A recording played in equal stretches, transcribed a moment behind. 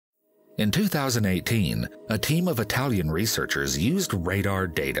In 2018, a team of Italian researchers used radar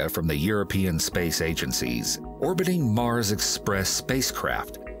data from the European space agencies orbiting Mars Express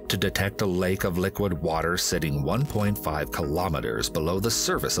spacecraft to detect a lake of liquid water sitting 1.5 kilometers below the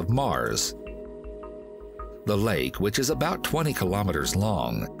surface of Mars. The lake, which is about 20 kilometers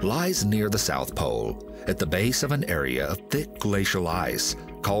long, lies near the South Pole, at the base of an area of thick glacial ice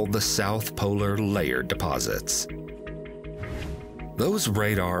called the South Polar Layered Deposits. Those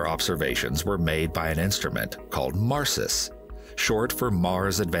radar observations were made by an instrument called MARSIS, short for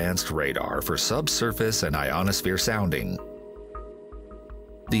Mars Advanced Radar for Subsurface and Ionosphere Sounding.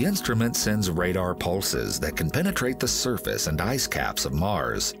 The instrument sends radar pulses that can penetrate the surface and ice caps of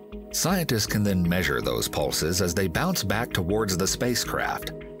Mars. Scientists can then measure those pulses as they bounce back towards the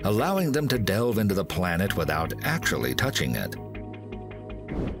spacecraft, allowing them to delve into the planet without actually touching it.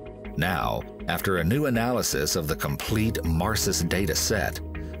 Now, after a new analysis of the complete MARSIS data set,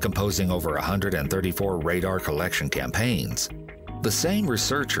 composing over 134 radar collection campaigns, the same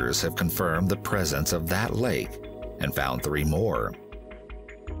researchers have confirmed the presence of that lake and found 3 more.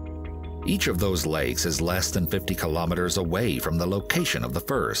 Each of those lakes is less than 50 kilometers away from the location of the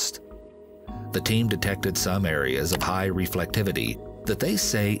first. The team detected some areas of high reflectivity that they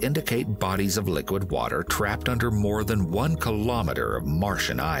say indicate bodies of liquid water trapped under more than 1 kilometer of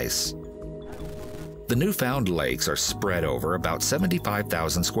Martian ice. The newfound lakes are spread over about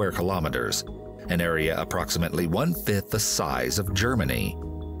 75,000 square kilometers, an area approximately 1/5 the size of Germany.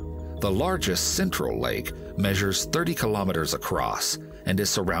 The largest central lake measures 30 kilometers across and is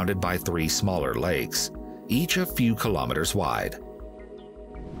surrounded by 3 smaller lakes, each a few kilometers wide.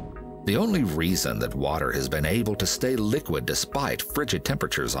 The only reason that water has been able to stay liquid despite frigid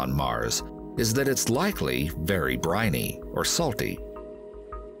temperatures on Mars is that it's likely very briny or salty.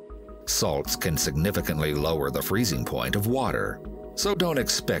 Salts can significantly lower the freezing point of water, so don't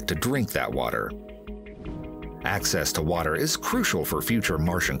expect to drink that water. Access to water is crucial for future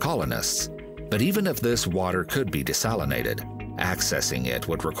Martian colonists, but even if this water could be desalinated, accessing it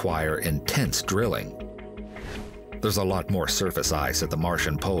would require intense drilling. There's a lot more surface ice at the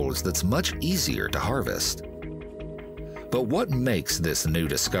Martian poles that's much easier to harvest. But what makes this new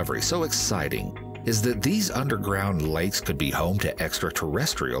discovery so exciting is that these underground lakes could be home to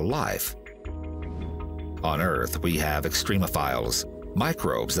extraterrestrial life. On Earth, we have extremophiles,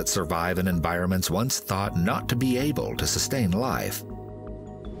 microbes that survive in environments once thought not to be able to sustain life.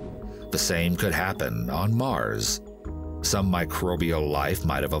 The same could happen on Mars. Some microbial life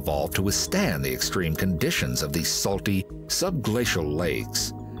might have evolved to withstand the extreme conditions of these salty, subglacial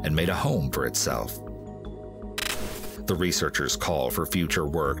lakes and made a home for itself. The researchers call for future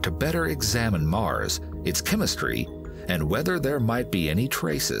work to better examine Mars, its chemistry, and whether there might be any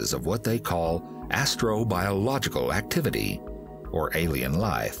traces of what they call astrobiological activity or alien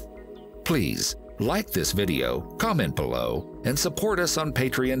life. Please like this video, comment below, and support us on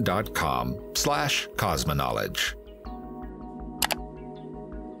patreon.com/Cosmoknowledge.